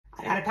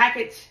a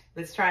package.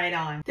 Let's try it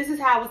on. This is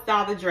how I would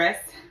style the dress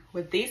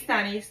with these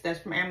sunnies. That's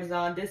from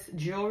Amazon. This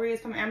jewelry is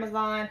from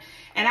Amazon.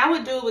 And I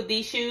would do it with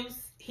these shoes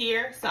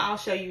here. So I'll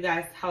show you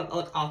guys how it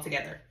looks all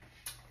together.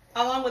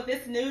 Along with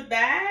this nude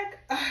bag.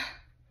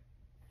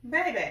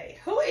 Baby,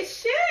 who is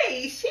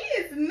she? She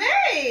is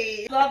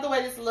me. Love the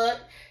way this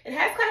looks. It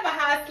has kind of a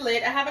high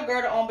slit. I have a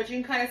girdle on, but you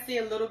can kind of see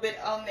a little bit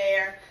on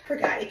there.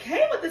 Forgot, it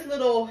came with this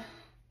little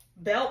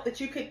belt that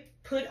you could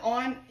put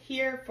on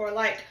here for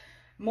like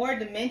more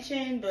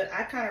dimension, but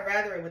I kind of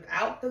rather it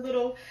without the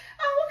little,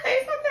 oh, okay,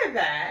 it's not that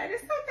bad.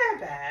 It's not that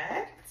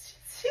bad.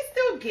 She's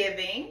still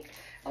giving,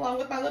 along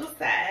with my little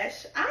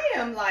sash. I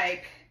am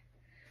like,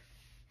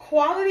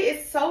 quality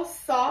is so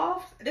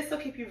soft. This will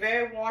keep you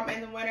very warm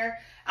in the winter.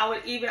 I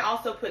would even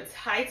also put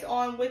tights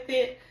on with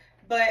it.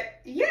 But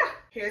yeah,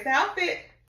 here's the outfit.